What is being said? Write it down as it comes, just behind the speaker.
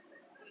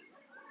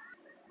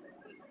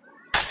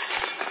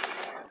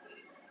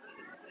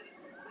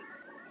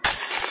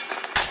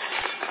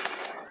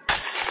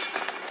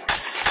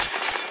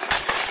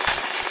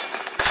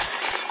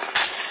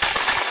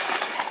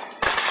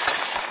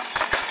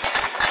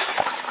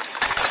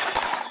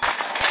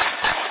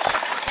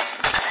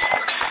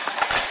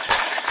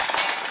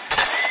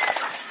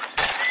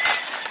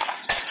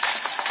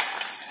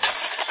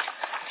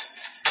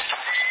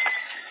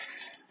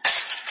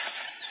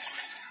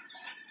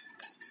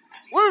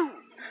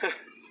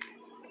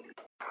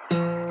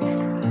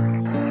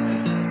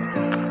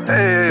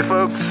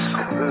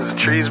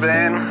Trees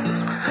Band.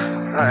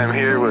 I am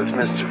here with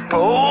Mr.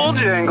 Pole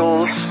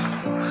Jangles.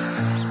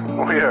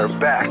 We are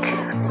back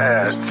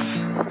at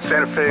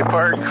Santa Fe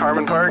Park,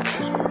 Harmon Park.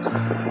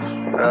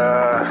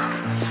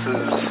 This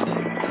is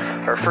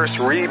our first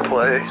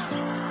replay.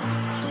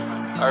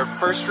 Our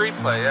first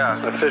replay,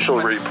 yeah. Official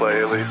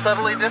replay, at least.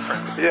 Subtly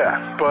different.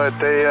 Yeah, but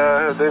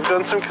they've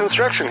done some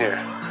construction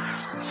here.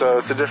 So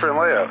it's a different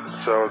layout.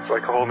 So it's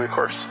like a whole new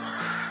course.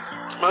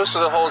 Most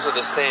of the holes are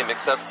the same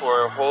except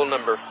for hole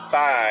number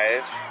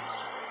 5.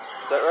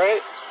 Is that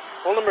right?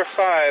 Hole number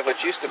 5,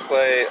 which used to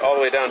play all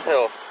the way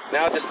downhill,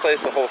 now just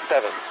plays the hole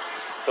 7.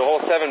 So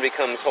hole 7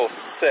 becomes hole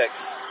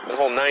 6, and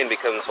hole 9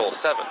 becomes hole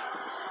 7.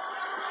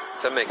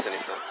 If that makes any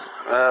sense.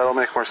 It'll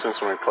make more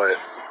sense when we play it.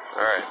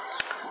 Alright.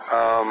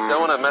 Don't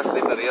want to mess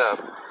anybody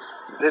up.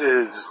 It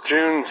is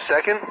June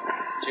 2nd.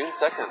 June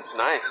 2nd.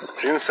 Nice.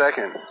 June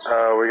 2nd.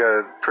 We got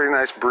a pretty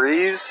nice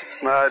breeze.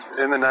 It's not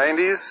in the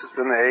 90s, it's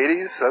in the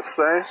 80s. That's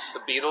nice.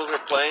 The Beatles are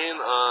playing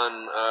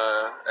on,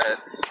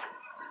 at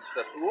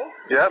the pool?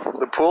 Yep,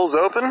 the pool's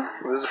open.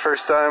 This is the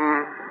first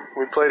time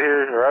we played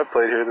here, or I've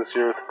played here this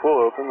year with the pool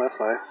open. That's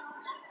nice.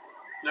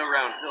 It's no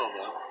round hill,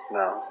 though.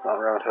 No, it's not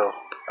round hill.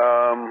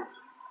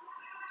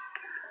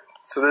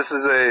 So this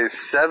is a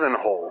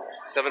 7-hole.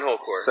 7-hole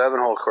course.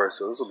 7-hole course,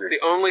 so this will be... It's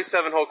the only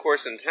 7-hole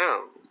course in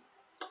town.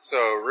 So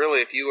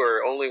really, if you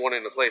are only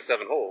wanting to play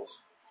 7 holes,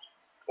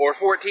 or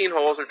 14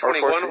 holes, or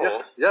 21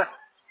 holes, yeah,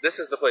 this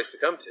is the place to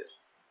come to.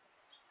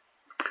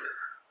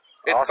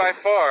 It's awesome. by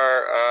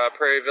far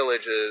Prairie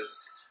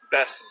Village's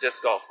best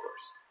disc golf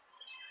course.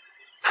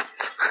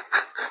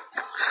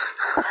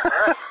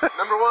 Alright,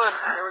 number 1.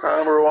 Here we go.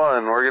 Number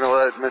 1, we're going to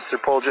let Mr.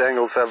 Pole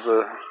Jangles have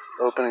the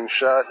opening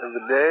shot of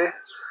the day.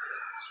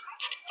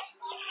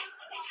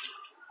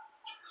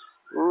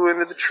 Ooh,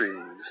 into the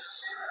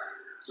trees.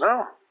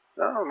 No,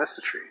 missed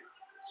the tree.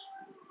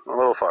 A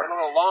little far. A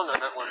little long on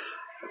that one.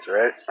 That's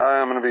right.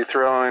 I'm going to be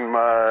throwing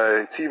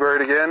my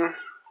T-Bird again. Let's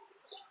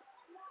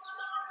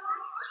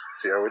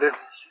see how we do.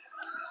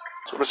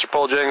 So Mr.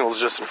 Pole Jangles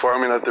just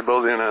informed me that they're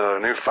building a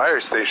new fire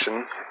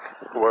station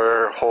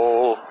where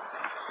hole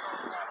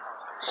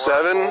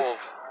 7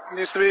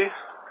 used to be?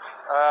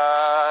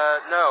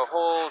 No,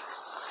 hole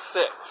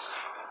 6.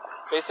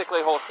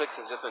 Basically, hole 6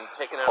 has just been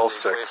taken out Hole of the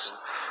 6, equation.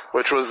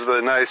 which was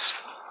the nice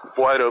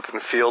wide open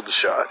field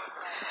shot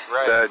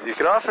Right. that you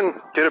could often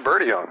get a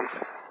birdie on.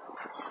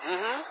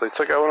 Mm-hmm. So they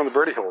took out one of the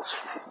birdie holes.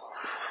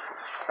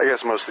 I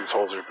guess most of these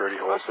holes are birdie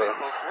holes, though. We're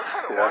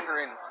kind of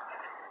wandering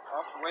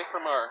away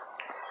from our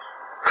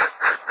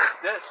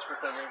disc for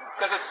some reason.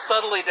 Because it's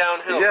subtly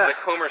downhill. Yeah. Like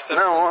Homer Simpson.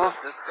 No, well,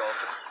 Disc golf.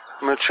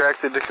 I'm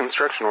attracted to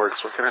construction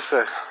works. What can I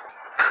say?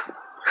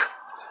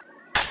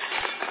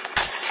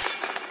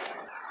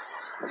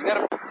 You got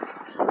a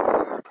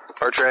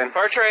Par train.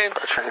 Par train.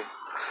 Par train.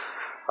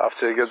 Off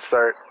to a good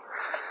start.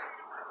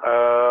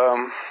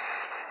 Hole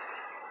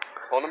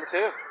number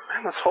 2.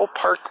 Man, this whole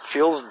park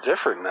feels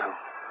different now.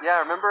 Yeah,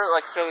 remember,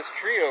 so this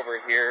tree over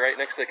here, right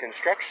next to the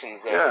construction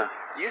zone, Yeah.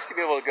 you used to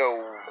be able to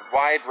go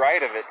wide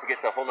right of it to get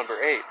to hole number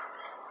 8.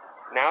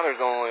 Now there's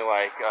only,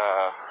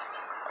 a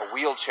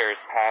wheelchair's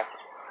path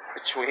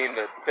between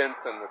the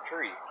fence and the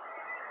tree.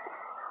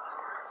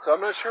 So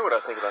I'm not sure what I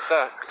think about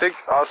that. I think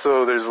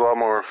also there's a lot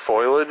more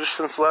foliage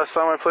since the last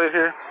time I played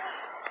here.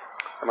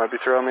 That might be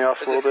throwing me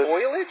off a little bit. Is it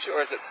foliage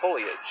or is it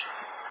foliage?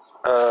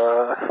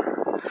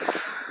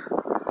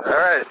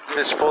 Alright,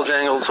 Mr. Pole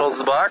Jangles holds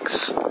the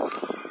box.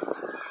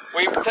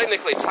 Well, you're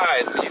technically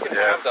tied, so you can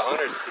have the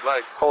honors if you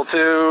like. Hole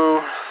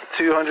 2,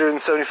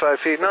 275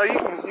 feet. No,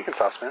 you can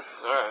toss, man.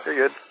 Alright. You're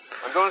good.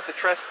 I'm going with the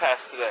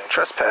trespass today.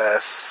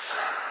 Trespass.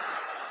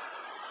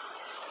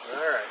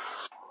 Alright.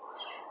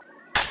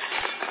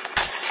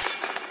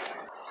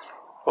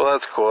 Well,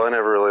 that's cool. I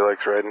never really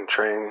liked riding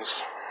trains.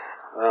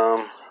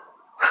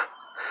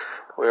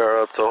 We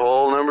are up to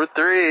hole number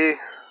 3.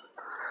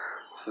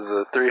 This is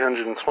a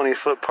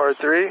 320-foot par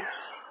 3.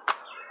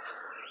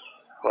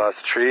 Lots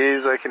of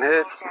trees I can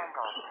hit.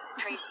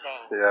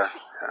 Yeah.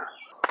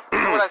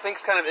 What I think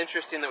is kind of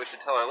interesting that we should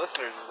tell our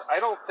listeners is I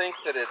don't think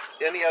that it's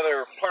any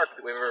other park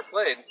that we've ever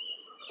played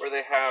where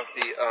they have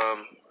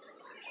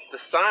the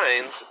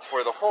signs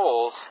for the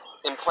holes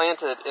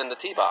implanted in the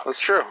tee box. That's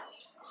true.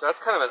 So that's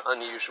kind of an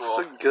unusual...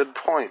 That's a good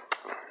point.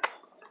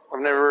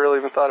 I've never really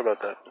even thought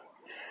about that.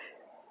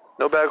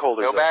 No bag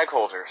holders. No bag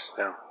holders.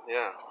 Yeah.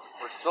 Yeah.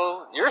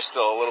 You're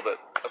still a little bit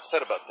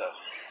upset about that.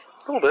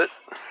 A little bit.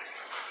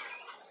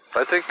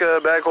 I think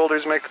bag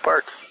holders make the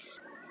park.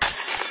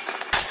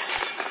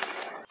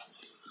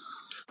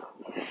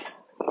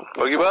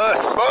 Bogey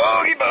bus!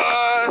 Bogey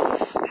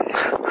bus!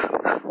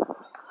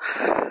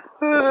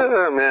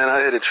 Man,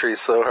 I hit a tree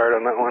so hard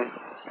on that one.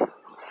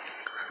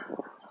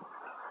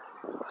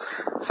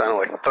 It sounded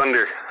like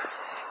thunder.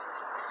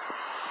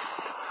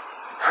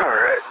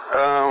 Alright,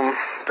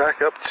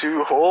 back up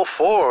to hole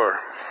 4.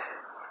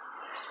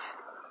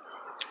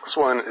 This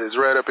one is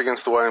right up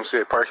against the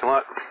YMCA parking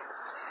lot.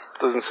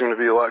 Doesn't seem to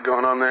be a lot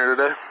going on there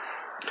today.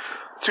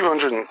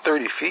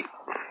 230 feet.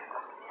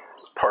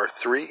 Par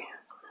 3.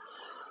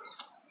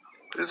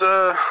 There's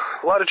a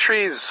lot of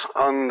trees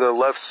on the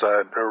left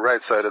side, or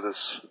right side of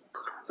this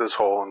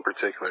hole in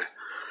particular,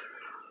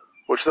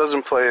 which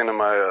doesn't play into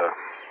my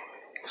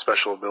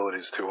special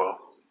abilities too well.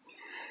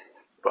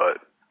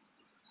 But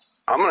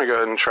I'm going to go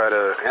ahead and try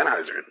to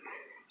Anheuser it.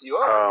 You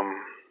are?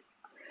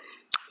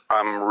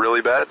 I'm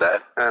really bad at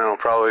that, and it'll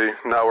probably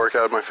not work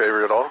out in my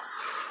favor at all.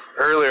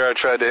 Earlier I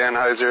tried to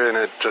Anheuser and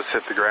it just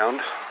hit the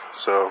ground,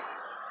 so...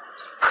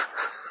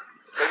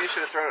 Maybe you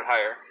should have thrown it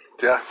higher.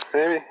 Yeah,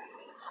 maybe.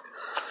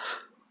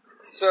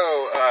 So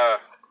I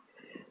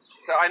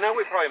know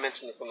we probably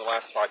mentioned this on the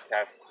last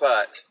podcast,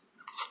 but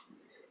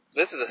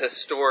this is a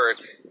historic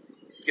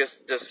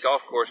disc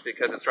golf course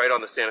because it's right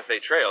on the Santa Fe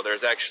Trail.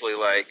 There's actually,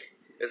 like,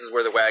 this is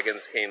where the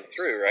wagons came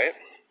through, right?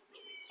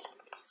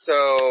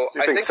 So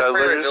I think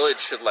Prairie Village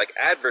should, like,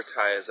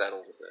 advertise that a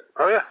little bit.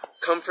 Oh, yeah.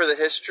 Come for the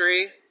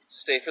history,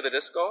 stay for the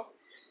disc golf.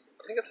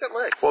 I think it's got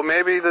legs. Well,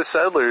 maybe the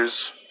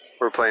settlers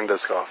were playing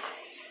disc golf.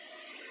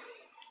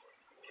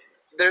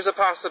 There's a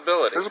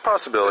possibility. There's a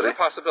possibility. They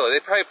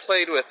probably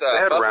played with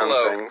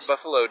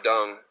buffalo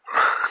dung.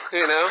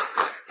 You know?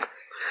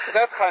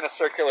 That's kind of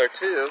circular,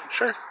 too.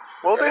 Sure.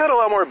 Well, they had a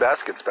lot more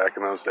baskets back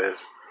in those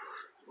days.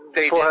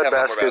 People had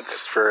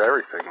baskets for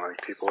everything.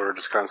 Like, people were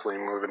just constantly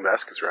moving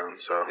baskets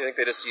around, so... You think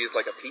they just used,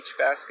 like, a peach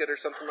basket or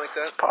something like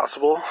that? It's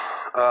possible.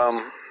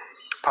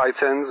 Pie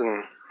tins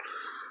and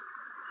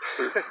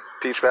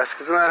peach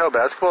baskets. Isn't that how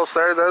basketball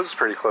started? That was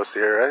pretty close to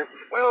here, right?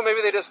 Well,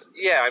 maybe they just...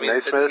 Yeah, I mean,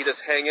 you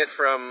just hang it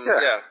from...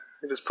 Yeah.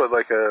 You just put,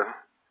 like,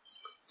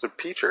 it's a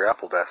peach or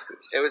apple basket.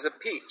 It was a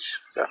peach.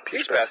 Yeah,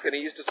 peach basket. He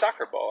used a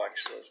soccer ball,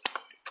 actually.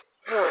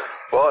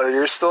 Well,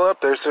 you're still up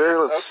there, sir.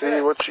 Let's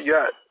see what you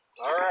got.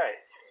 All right.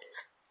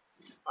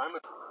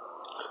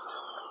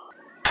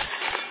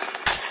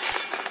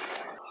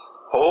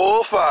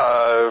 Hole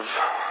 5.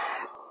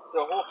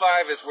 So hole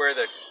 5 is where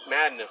the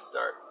madness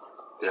starts.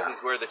 This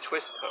is where the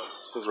twist comes.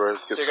 This is where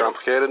it gets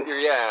complicated?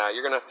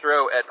 You're going to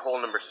throw at hole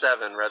number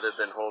 7 rather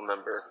than hole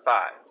number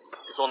 5.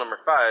 Because hole number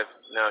 5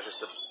 now is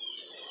just a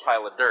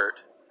pile of dirt.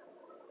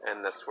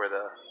 And that's where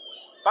the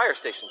fire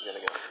station's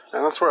going to go.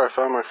 And that's where I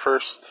found my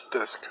first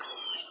disc.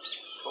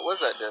 What was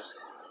that disc?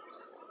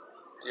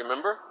 Do you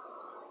remember?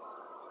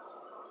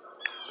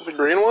 Is it the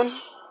green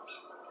one?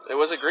 It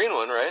was a green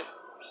one, right?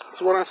 It's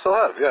the one I still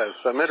have. Yeah,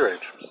 it's that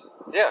mid-range.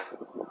 Yeah.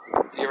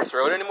 Do you ever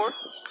throw it anymore?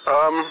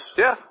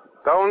 Yeah.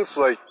 That one's,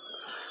 like,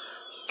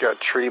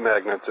 got tree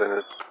magnets in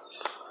it.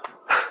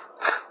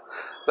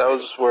 That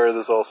was where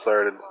this all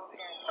started.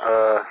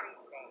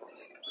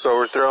 So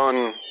we're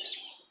throwing,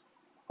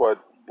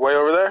 what, way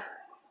over there?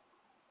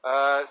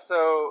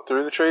 So...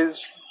 Through the trees?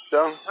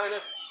 Down? Kind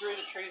of through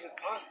the trees.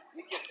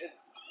 It's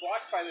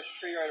blocked by this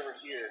tree right over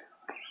here.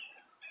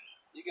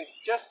 You can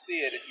just see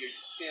it if you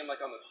stand,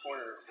 like, on the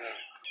corner.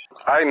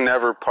 I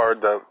never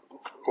parred that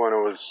when it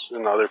was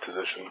in the other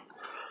position.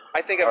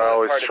 I think I've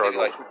only parred it maybe,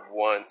 like,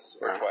 once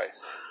or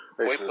twice.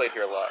 We played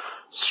here a lot.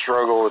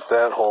 Struggle with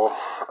that hole.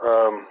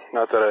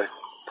 Not that I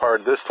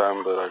parred this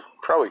time, but I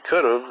probably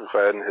could have if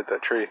I hadn't hit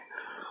that tree.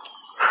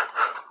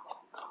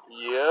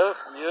 Yep.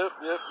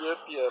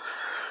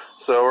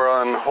 So we're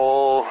on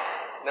hole...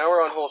 Now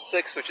we're on hole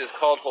 6, which is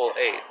called hole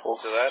 8. Hole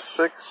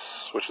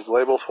 6, which is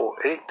labeled hole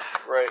 8.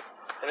 Right.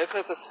 And it's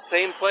at the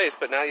same place,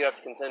 but now you have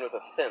to contend with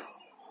a fence.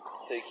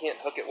 So you can't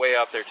hook it way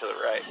out there to the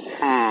right.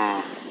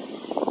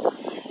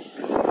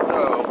 So...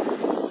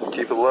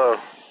 Keep it low.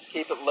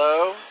 Keep it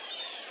low.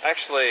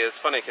 Actually, it's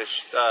funny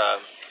because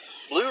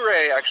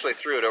Blu-ray actually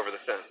threw it over the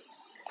fence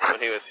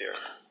when he was here.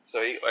 So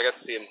I got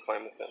to see him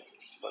climb the fence,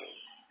 which is funny.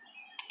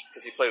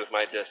 Because he played with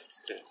my discs,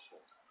 too. So.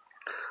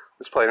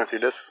 Was playing with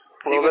your discs?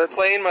 He was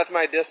playing with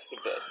my discs a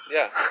bit,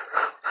 yeah.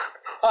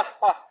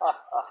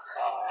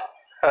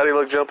 How'd he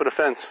look jumping a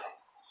fence?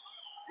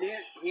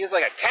 He's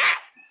like a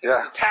cat. He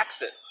just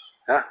attacks it.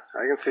 Yeah,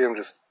 I can see him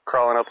just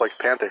crawling up like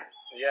a panther.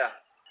 Yeah.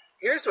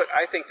 Here's what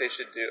I think they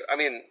should do. I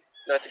mean,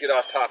 not to get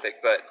off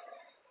topic, but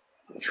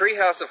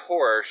Treehouse of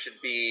Horror should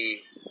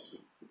be,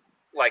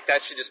 like,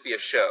 that should just be a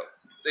show.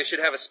 They should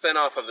have a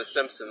spinoff of The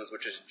Simpsons,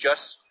 which is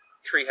just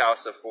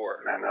Treehouse of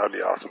Horror. Man, that would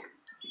be awesome.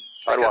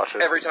 I'd watch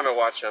it. Every time I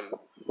watch them.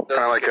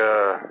 Kind of like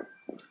a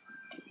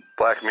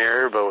Black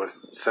Mirror, but with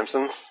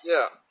Simpsons?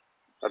 Yeah.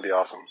 That'd be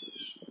awesome.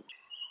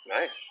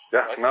 Nice.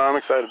 Yeah, no, I'm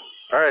excited.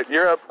 All right,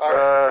 you're up.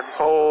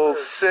 Hole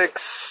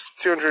 6,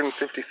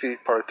 250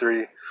 feet, par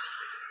 3.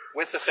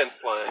 With the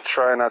fence line.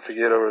 Try not to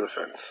get over the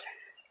fence.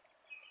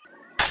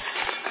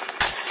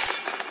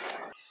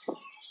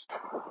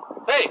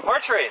 Hey, par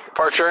train.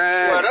 Par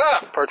train. What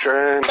up? Par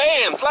train.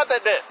 Bam! Slap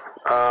that disc.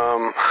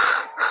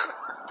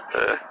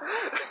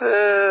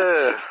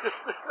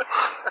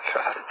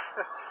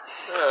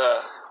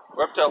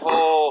 We're up to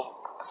hole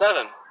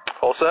 7.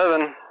 Hole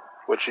 7,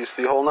 which used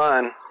to be hole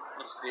 9. Used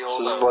to be hole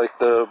 9. This is like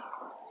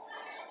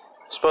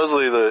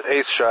supposedly the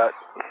ace shot.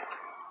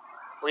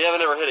 We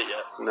haven't ever hit it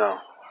yet. No.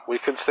 We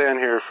could stand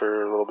here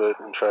for a little bit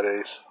and try to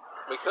ace.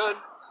 We could.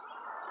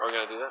 Are we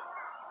going to do that?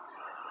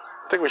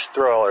 I think we should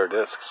throw all our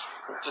discs.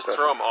 Just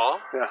throw them all?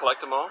 Yeah.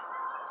 Collect them all?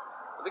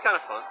 It'd be kind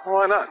of fun. Well,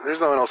 why not? There's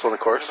no one else on the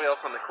course. Nobody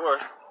else on the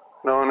course.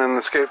 No one in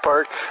the skate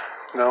park.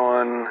 No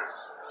one.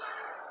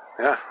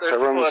 Yeah, There's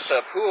people at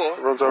the pool.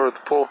 Everyone's over at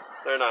the pool.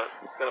 They're not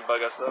gonna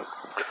bug us though.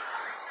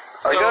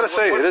 I gotta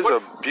say, it is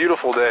a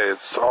beautiful day.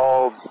 It's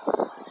all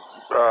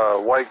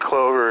white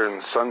clover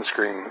and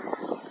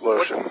sunscreen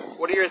lotion.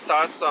 What are your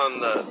thoughts on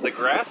the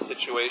grass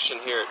situation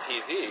here at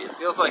PV? It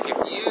feels like if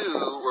you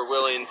were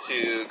willing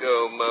to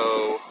go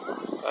mow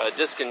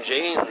Disc and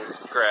Jane's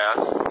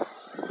grass,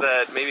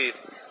 that maybe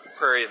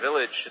Prairie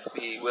Village should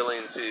be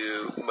willing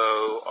to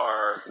mow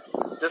our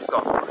disc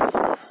golf course.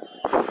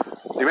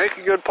 You make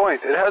a good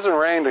point. It hasn't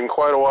rained in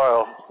quite a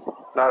while.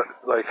 Not,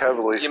 like,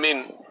 heavily. You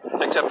mean,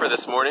 except for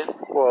this morning?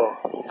 Well,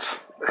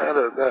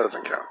 that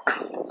doesn't count.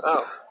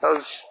 Oh. That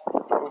was...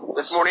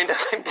 This morning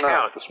doesn't count?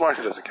 No, this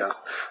morning doesn't count.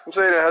 I'm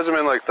saying it hasn't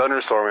been, like,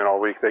 thunderstorming all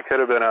week. They could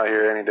have been out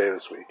here any day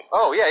this week.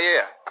 Oh, yeah.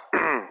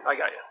 I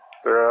got you.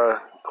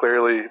 They're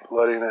clearly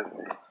letting it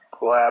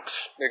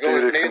lapse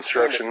due to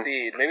construction. It's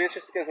seed. Maybe it's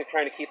just because they're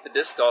trying to keep the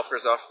disc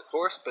golfers off the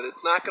course, but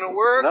it's not going to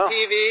work, No.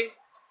 PV.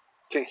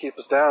 Can't keep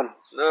us down.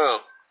 No.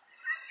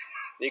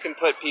 You can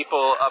put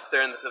people up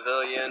there in the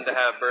pavilion to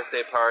have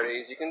birthday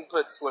parties. You can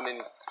put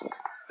swimming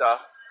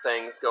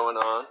things going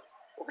on.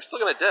 But we're still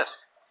going to disc.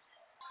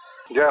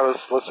 Yeah,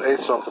 let's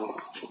ace something.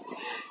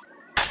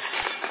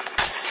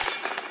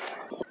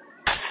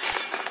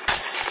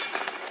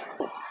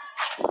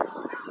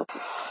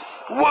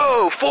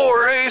 Whoa,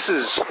 4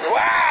 aces!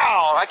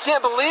 Wow! I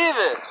can't believe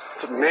it!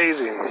 It's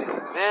amazing.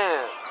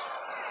 Man.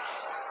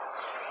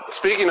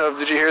 Speaking of,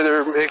 did you hear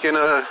they're making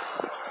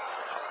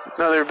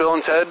another Bill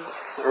and Ted?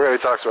 We already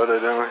talked about that,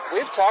 didn't we?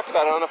 We've talked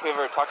about it. I don't know if we've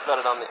ever talked about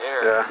it on the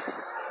air. Yeah.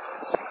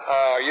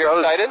 Are you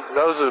excited?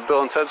 That was a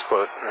Bill and Ted's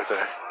quote right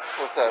there.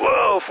 What's that?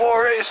 Whoa,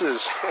 4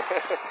 aces!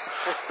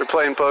 They're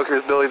playing poker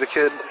with Billy the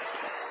Kid.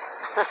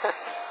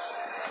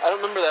 I don't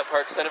remember that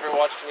part because I never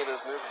watched any of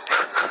those movies.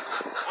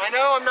 I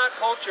know, I'm not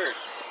cultured.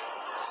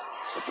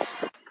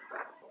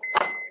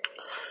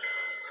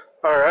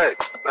 Alright,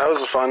 that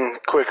was a fun,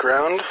 quick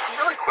round.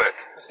 Really quick.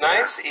 It's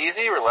nice,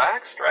 easy,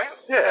 relaxed, right?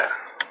 Yeah.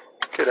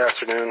 Good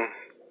afternoon.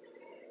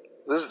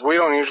 We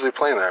don't usually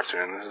play in the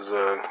afternoon.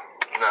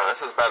 No,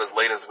 this is about as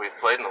late as we've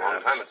played in a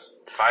long time. It's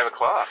 5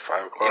 o'clock.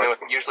 5 o'clock. You know,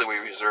 usually we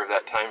reserve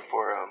that time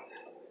for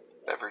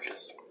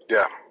beverages.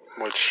 Yeah,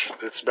 which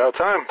it's about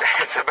time.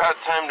 It's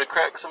about time to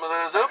crack some of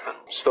those open.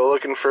 Still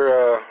looking for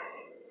a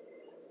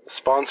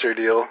sponsor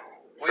deal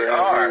for any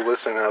of you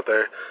listening out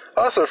there.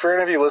 Also, for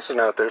any of you listening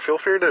out there, feel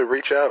free to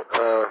reach out.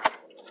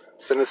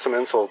 Send us some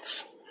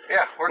insults.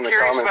 Yeah, we're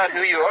curious about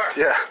who you are.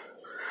 Yeah.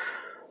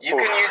 You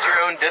can use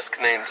your own disc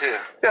name, too.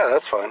 Yeah,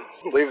 that's fine.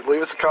 Leave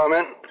us a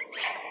comment.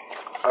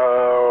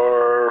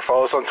 Or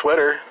follow us on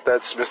Twitter.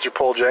 That's Mr.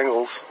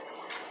 Poljangles.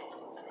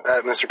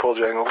 At Mr.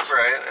 Poljangles.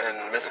 Right,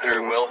 and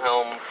Mr.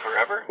 Wilhelm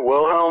Forever?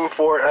 Wilhelm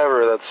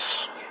Forever,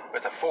 that's...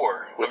 With a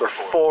 4. With a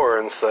 4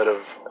 instead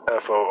of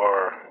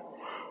F-O-R.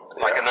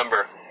 Like a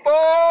number 4!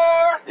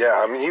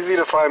 Yeah, I'm easy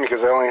to find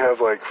because I only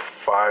have like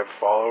 5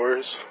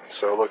 followers.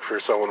 So look for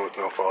someone with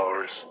no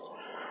followers.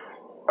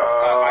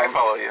 I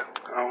follow you.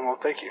 Oh, well,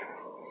 thank you.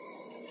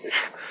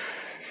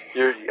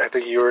 I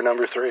think you were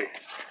number 3.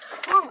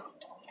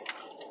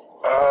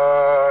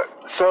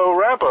 So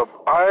wrap up.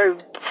 I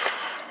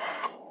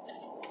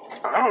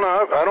don't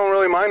know. I don't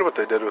really mind what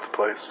they did with the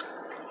place.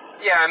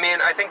 Yeah, I mean,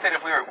 I think that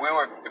if we were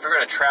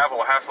going to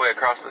travel halfway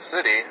across the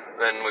city,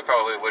 then we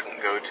probably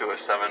wouldn't go to a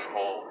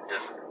 7-hole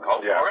disc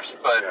golf course.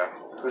 But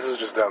this is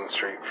just down the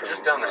street.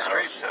 Just down the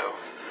street. So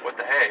what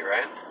the hey,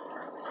 right?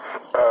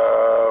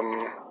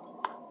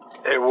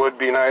 It would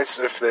be nice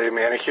if they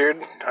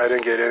manicured. I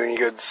didn't get any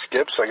good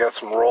skips. I got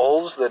some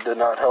rolls that did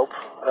not help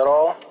at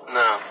all.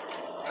 No,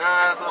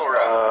 it's a little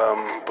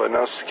rough. But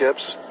no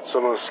skips.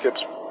 Some of the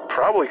skips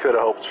probably could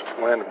have helped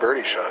land a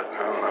birdie shot.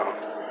 I don't know.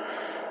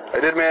 I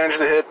did manage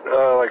to hit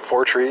like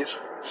 4 trees,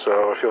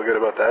 so I feel good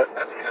about that.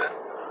 That's good.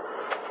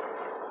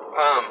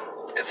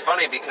 It's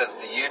funny because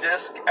the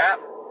UDisc app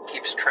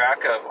keeps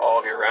track of all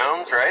of your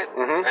rounds, right?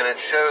 Mm-hmm. And it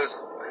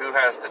shows who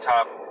has the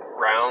top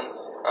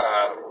rounds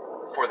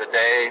for the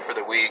day, for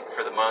the week,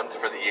 for the month,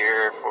 for the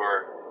year,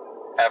 for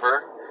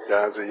ever.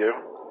 Yeah, is it you?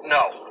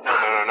 No,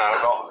 not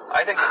at all.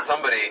 I think that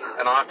somebody,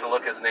 and I'll have to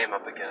look his name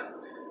up again,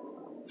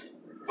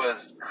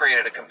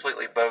 created a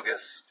completely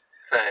bogus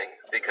thing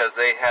because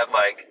they had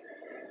like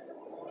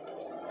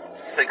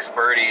 6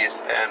 birdies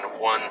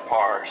and 1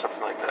 par, something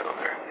like that on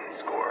their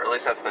score. At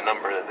least that's the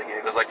number that they gave.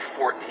 It was like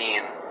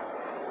 14.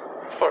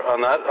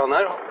 On that course?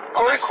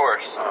 On that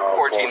course. Oh,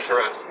 14 bullshit.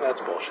 throws. That's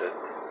bullshit.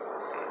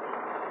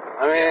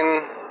 I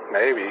mean,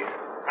 maybe.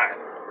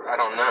 I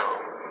don't know.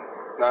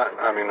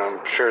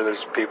 I'm sure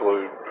there's people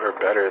who are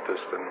better at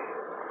this than...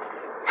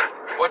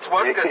 What's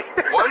one good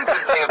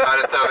thing about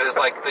it, though, is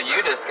like the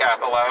UDisc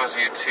app allows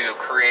you to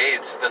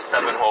create the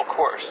 7-hole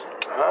course.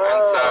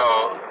 And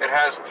so it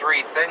has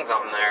 3 things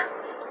on there.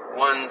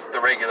 One's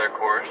the regular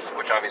course,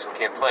 which obviously we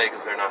can't play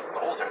because the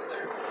holes aren't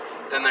there.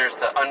 Then there's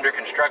the under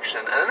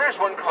construction. And then there's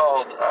one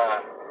called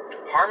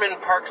Harmon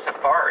Park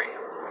Safari.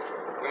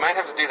 We might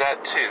have to do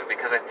that too,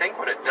 because I think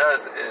what it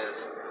does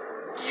is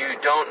you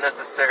don't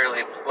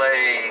necessarily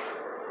play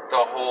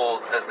the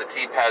holes as the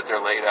tee pads are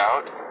laid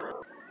out.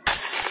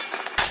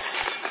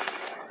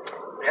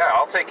 Yeah,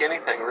 I'll take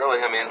anything,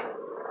 really. I mean,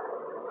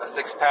 a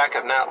 6-pack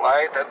of Nat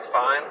Light, that's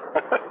fine.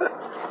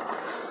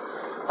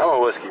 I'm a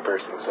whiskey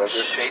person, so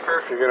Schaefer?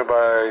 if you're gonna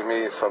buy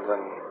me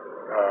something,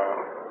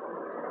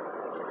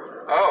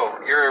 Oh,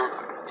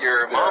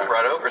 your mom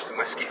brought over some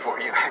whiskey for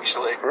you,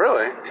 actually.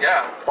 really?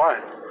 Yeah. Why?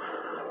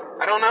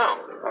 I don't know.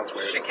 That's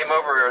weird. She came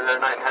over the other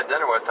night and had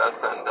dinner with us,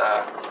 and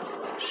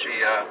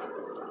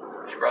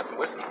she brought some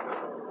whiskey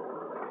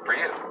for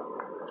you.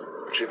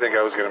 Did you think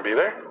I was gonna be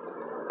there?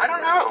 I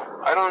don't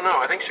know.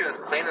 I think she was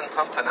cleaning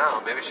something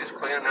out. Maybe she's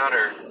cleaning out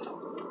her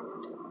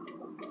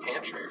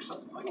pantry or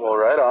something like that. Well,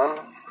 right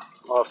on.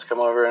 I'll have to come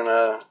over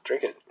and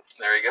drink it.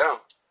 There you go.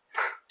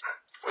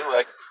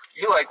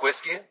 You like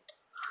whiskey?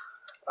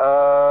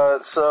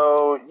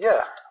 So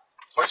yeah.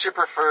 What's your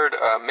preferred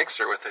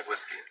mixer with the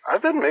whiskey?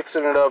 I've been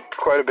mixing it up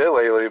quite a bit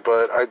lately,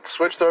 but I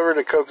switched over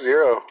to Coke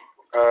Zero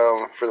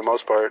for the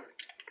most part.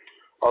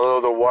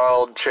 Although the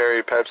Wild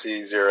Cherry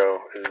Pepsi Zero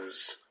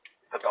is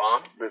The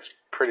bomb? it's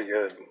pretty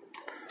good.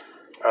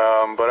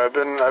 But I've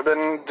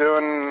been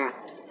doing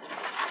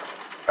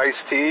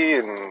iced tea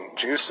and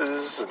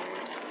juices, and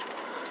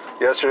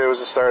yesterday was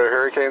the start of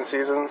hurricane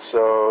season,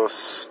 so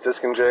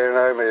Disc and Jay and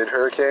I made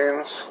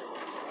hurricanes.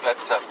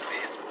 That's tough to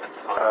beat. That's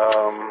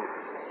fun.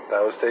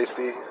 That was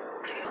tasty.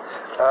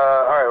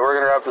 Alright, we're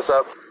gonna wrap this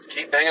up.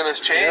 Keep banging those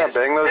chains.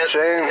 Yeah, bang those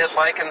chains. Hit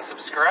like and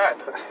subscribe.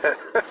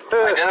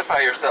 Identify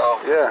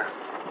yourselves. Yeah.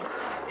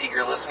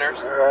 Eager listeners.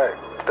 Alright.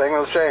 Bang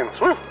those chains.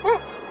 Woo!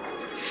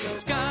 The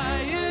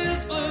sky is